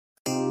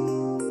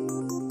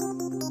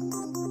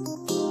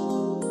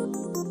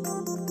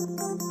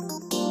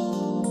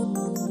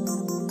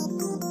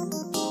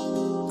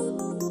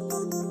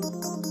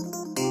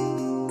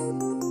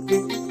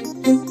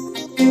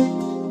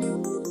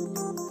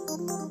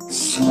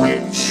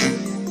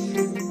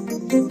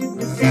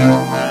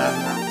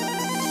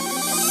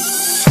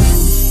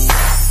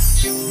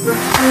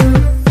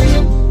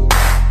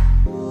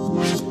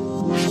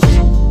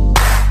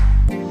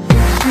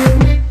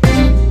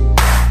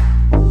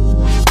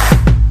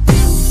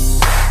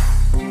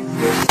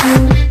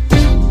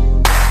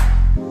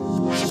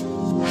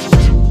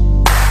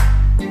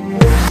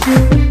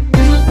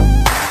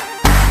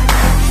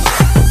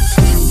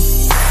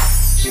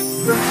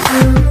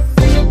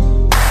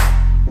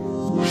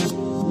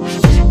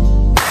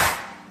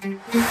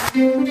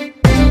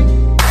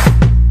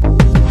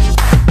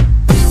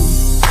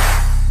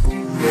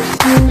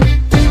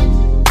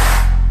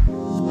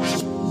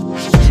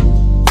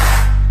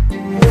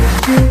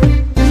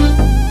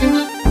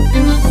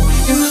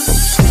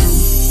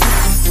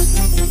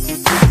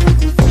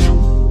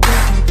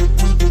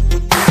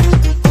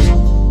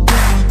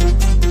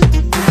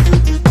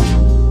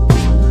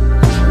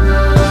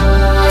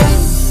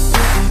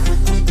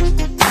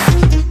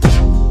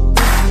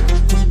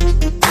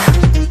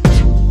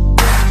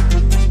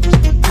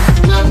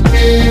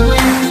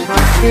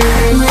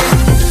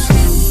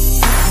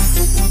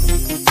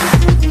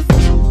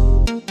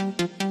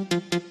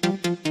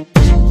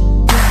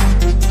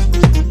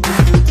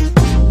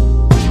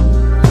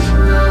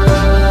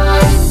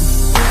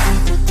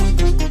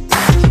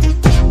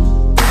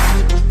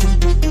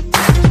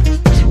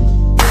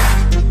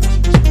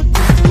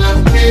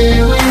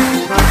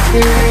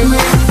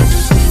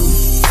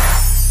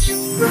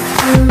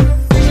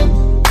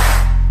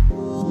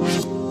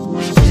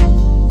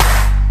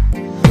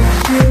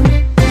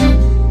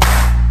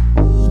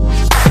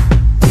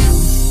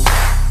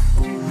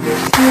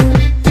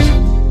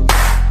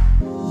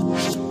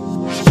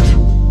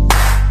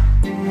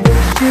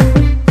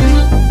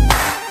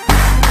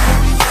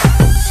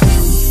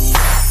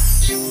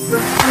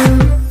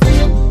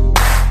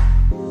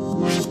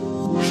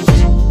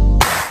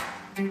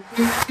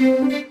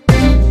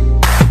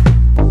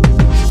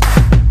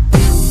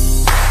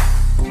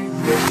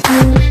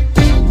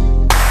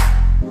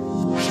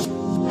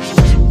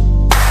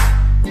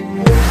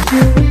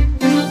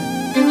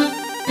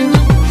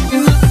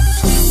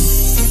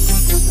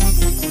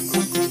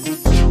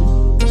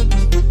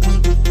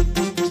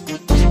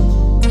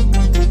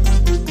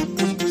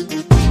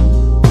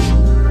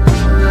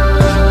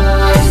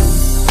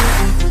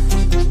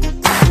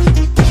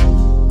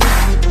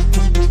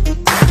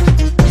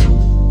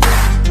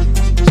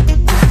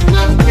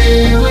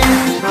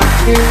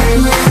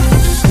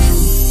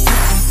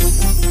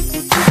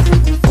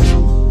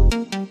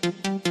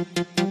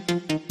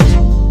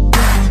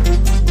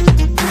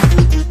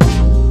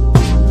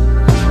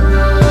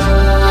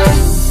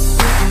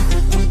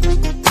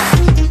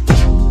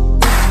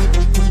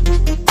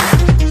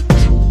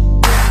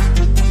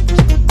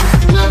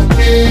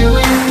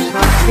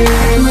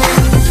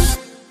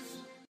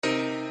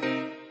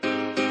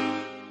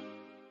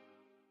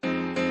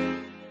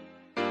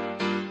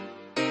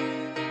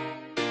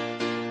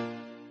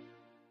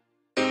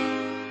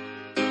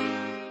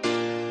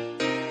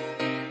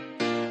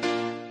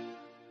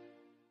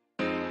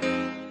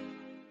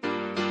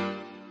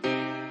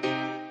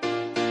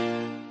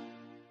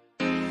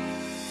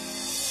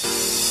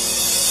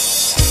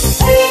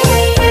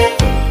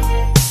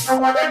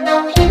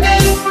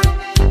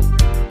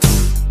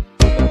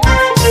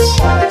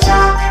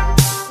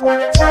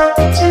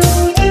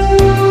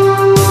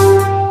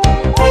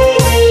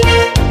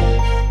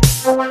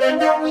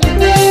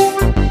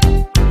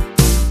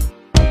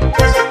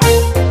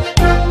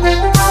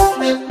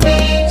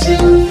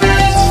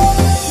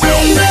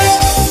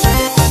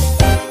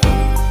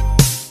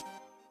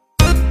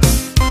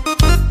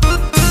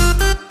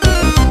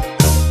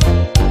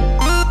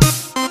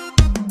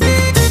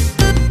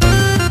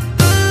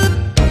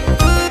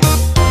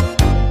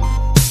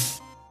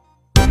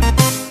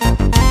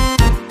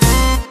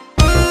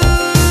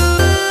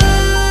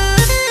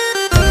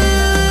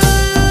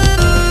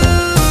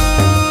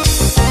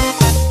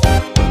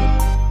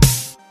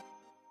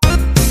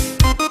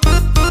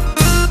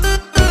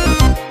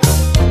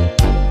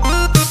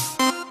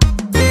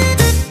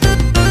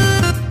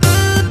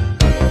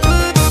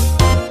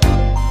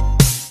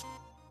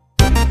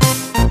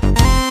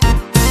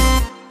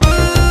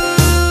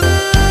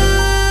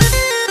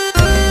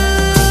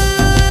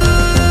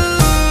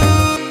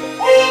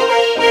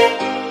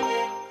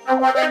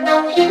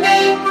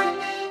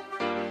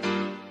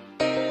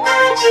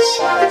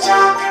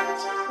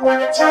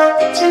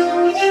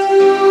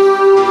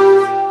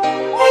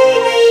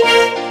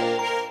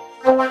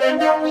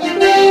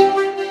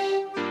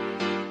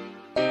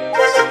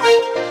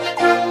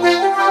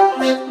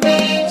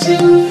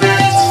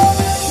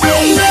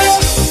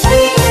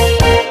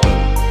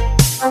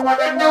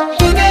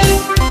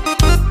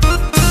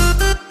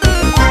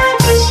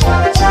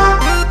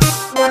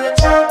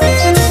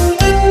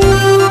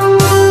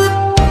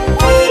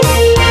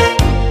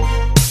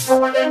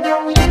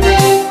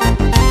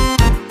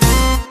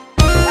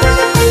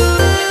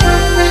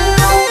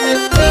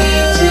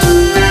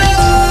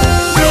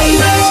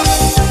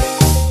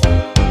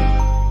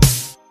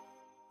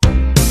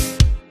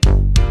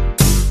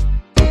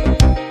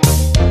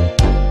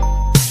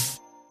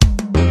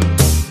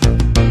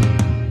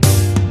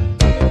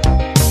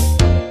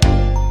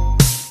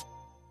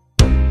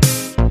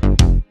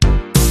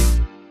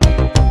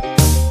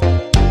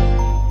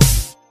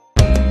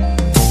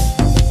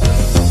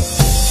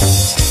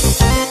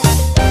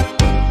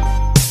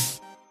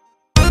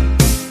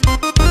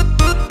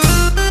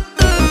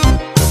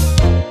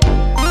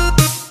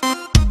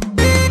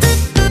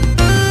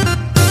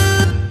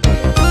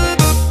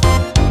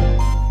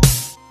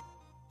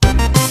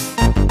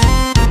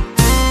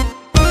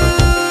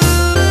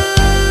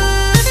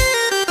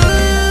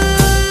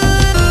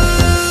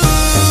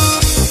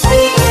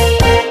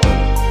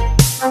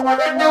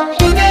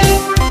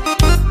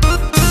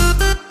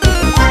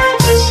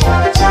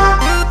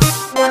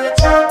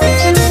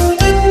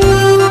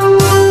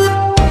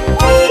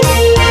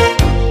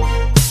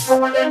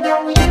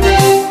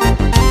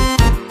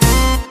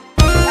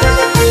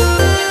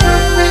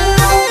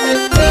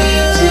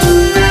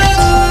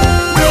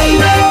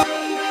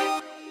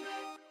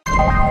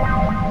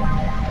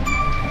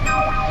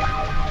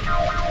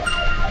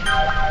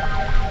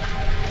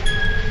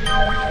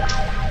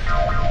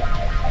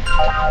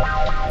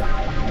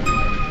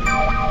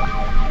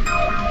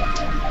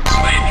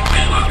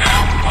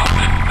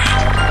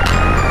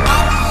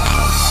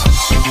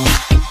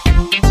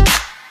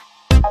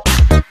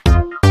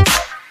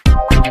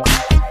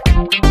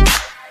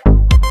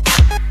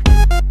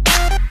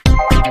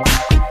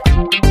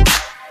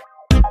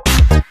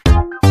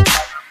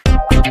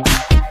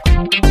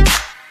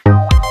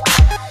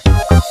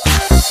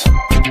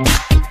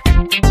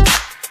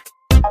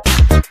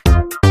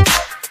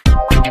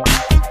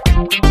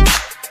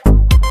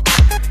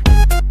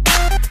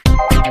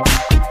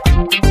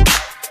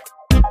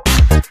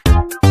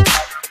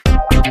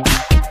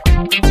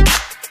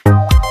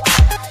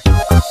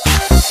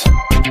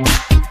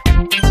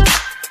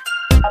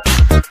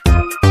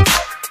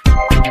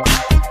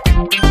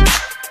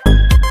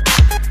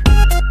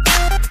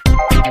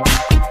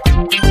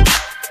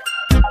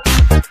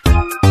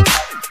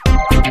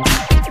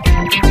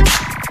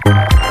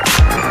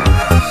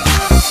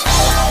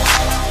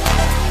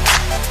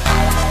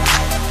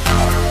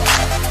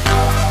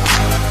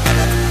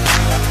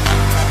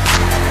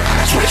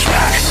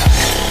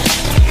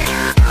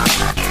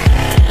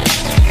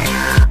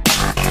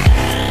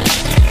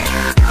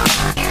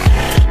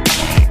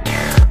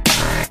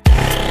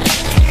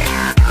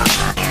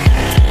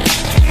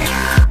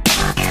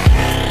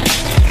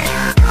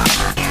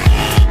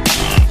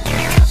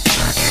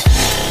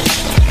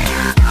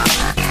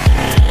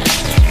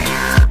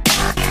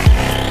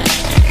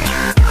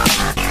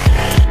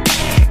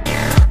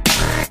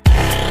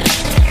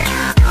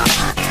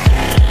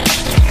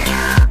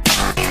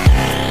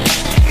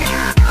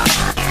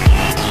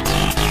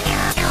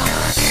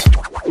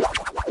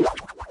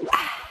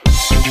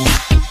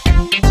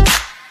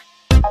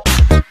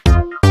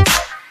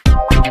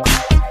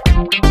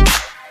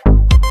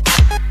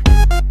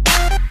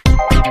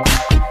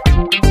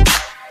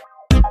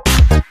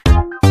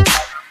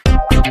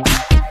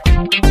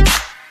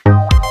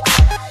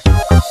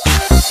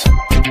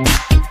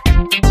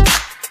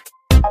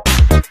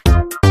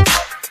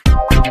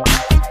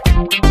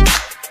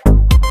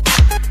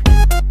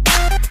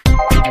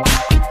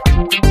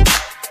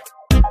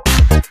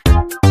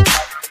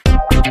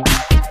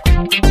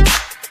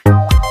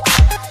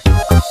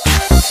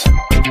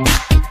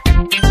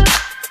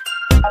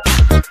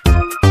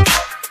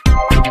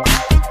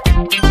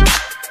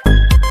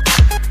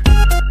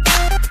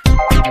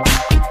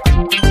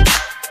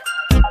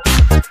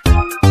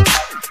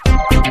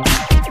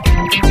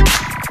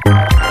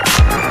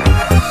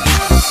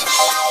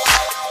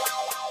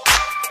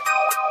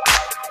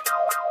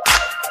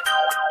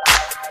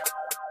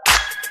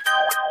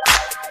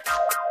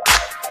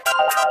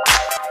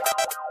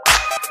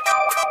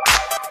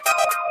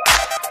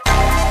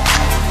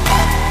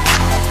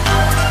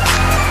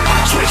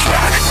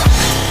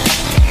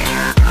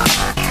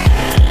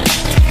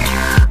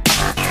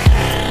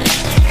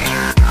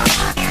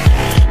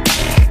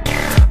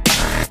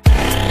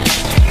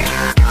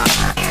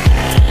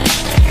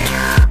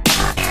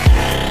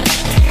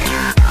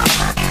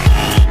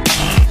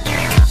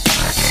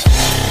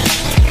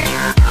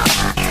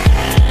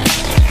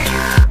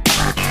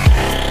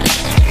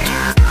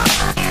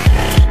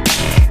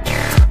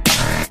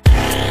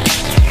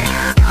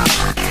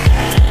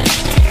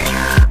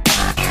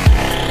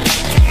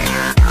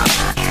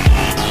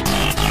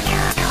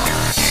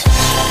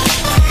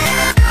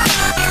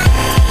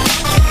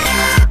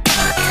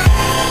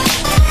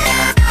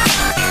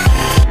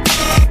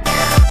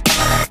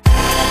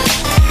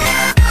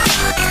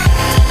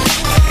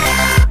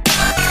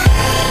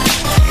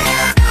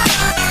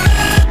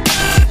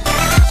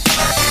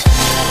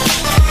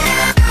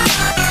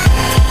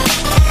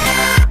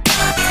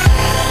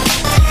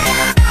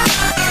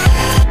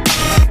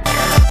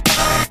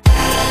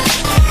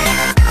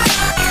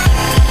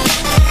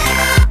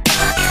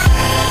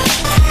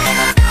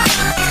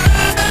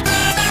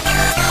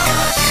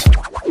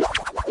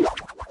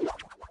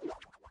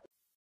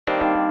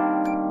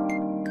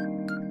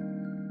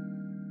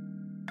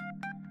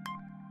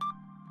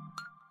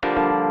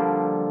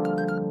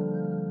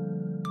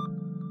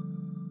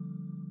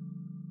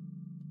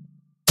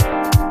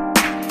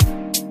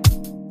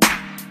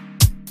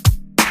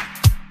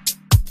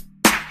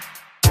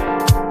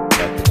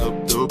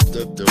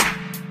You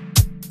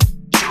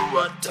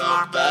want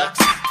talk back.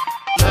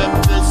 Let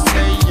me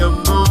see you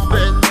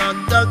moving on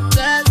the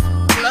dance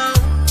floor,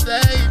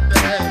 baby.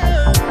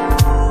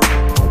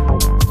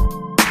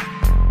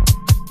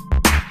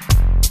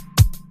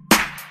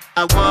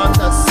 I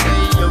wanna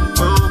see you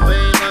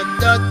moving on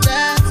the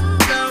dance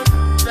floor,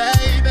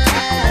 baby.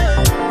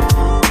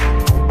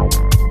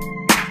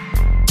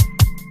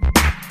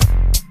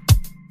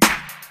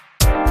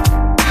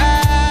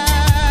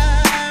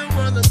 I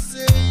wanna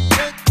see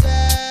you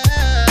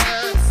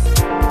dance,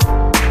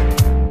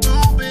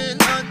 moving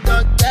on the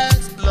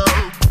dance floor,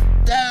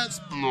 dance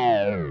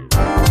floor.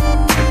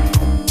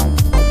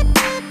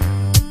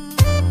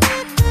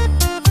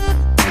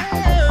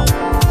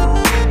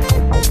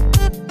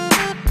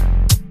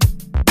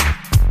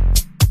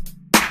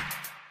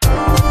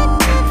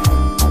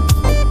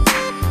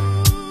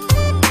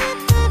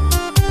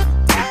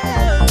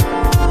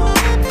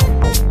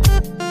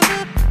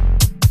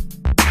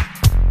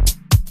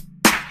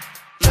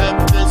 Let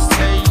me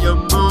see you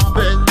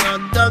moving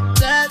on the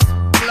dance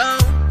floor,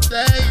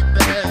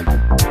 baby.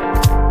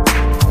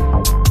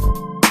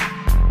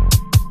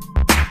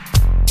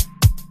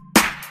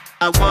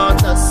 I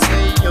wanna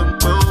see you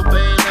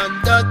moving on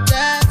the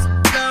dance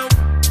floor,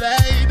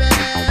 baby.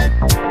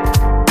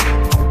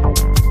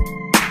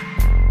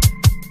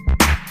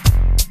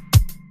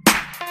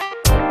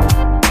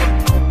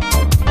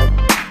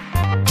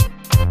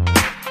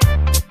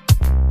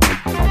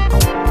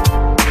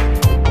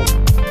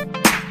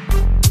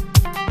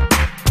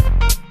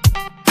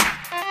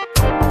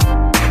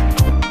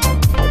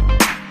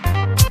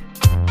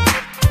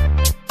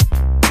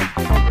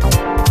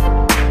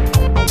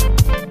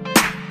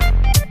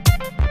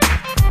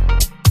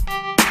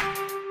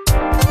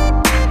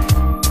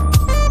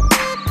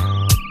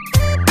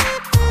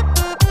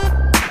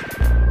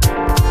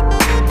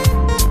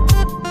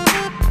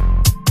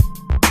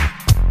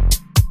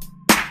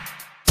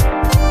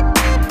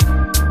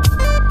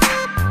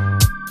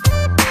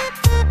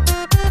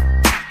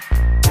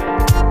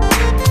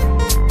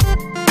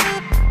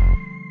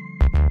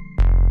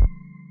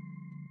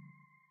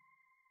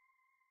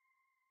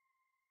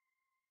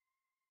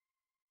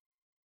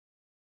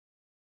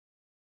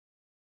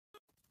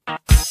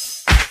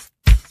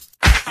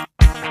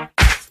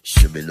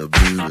 Should be no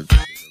blues.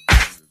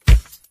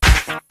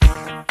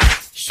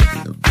 Should be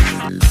no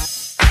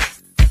blues.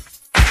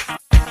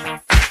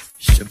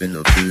 Should be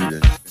no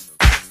blues.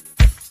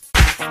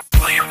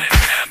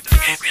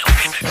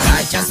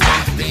 I just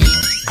want to be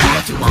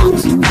what you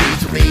want me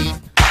to be.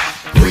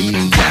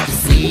 Really have to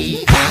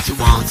see what you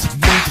want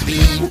me to be.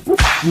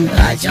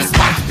 I just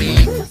want to be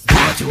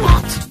what you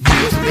want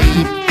me to be.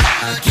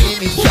 Give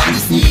me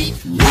honesty,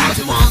 what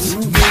you want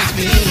me to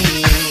be.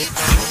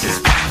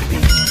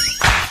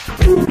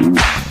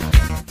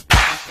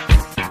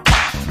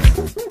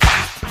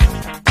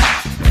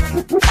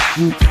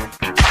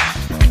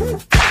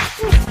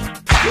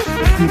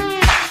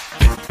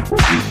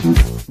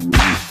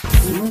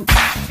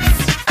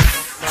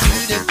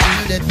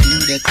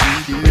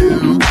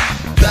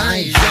 By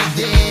your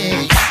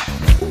days,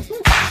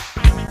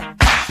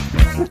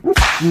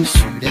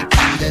 shoot it,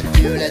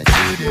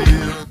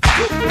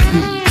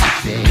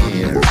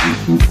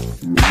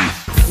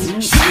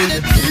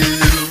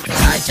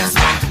 I just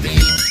want to be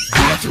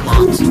what you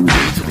want me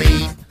to be.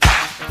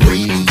 We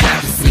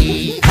got to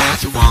see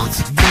what you want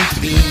me to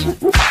be.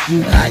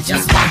 I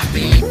just want to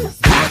be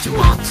what you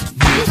want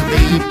me to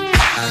be.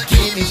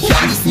 Give me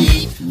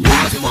honesty,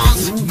 what you want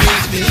me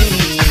to be.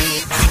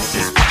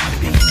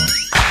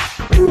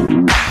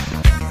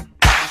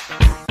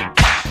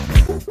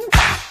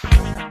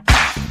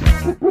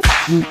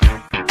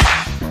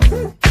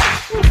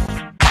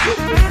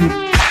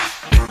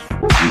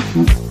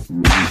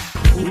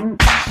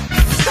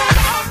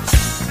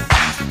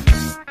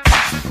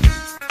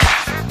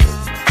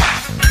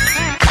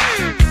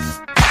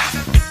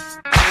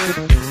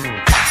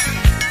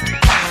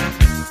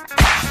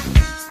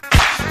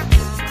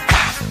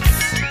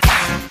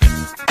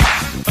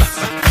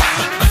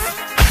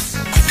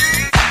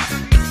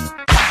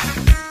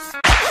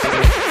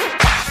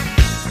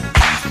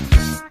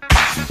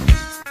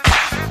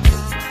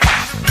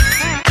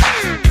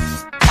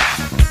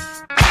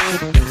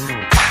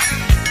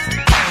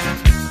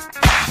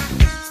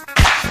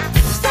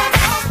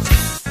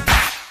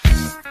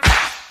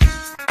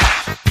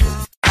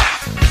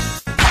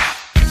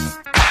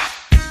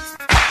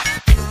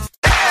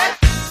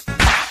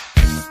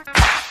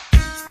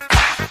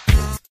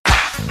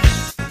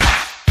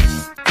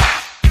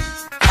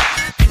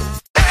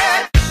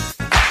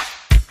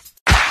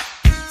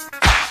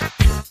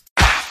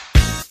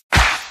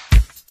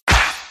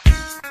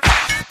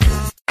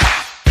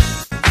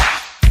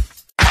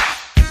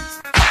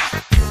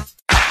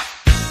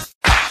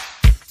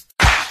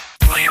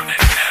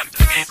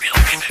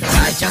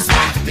 I just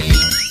want to be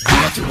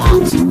what you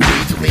want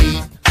me to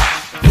be.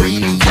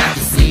 We got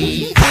to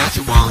see what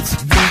you want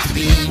me to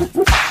be.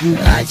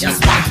 I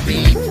just want to be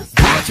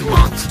what you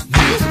want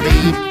me to be.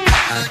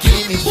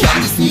 Give me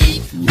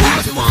honesty,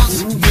 what you want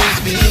me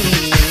to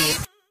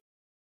be.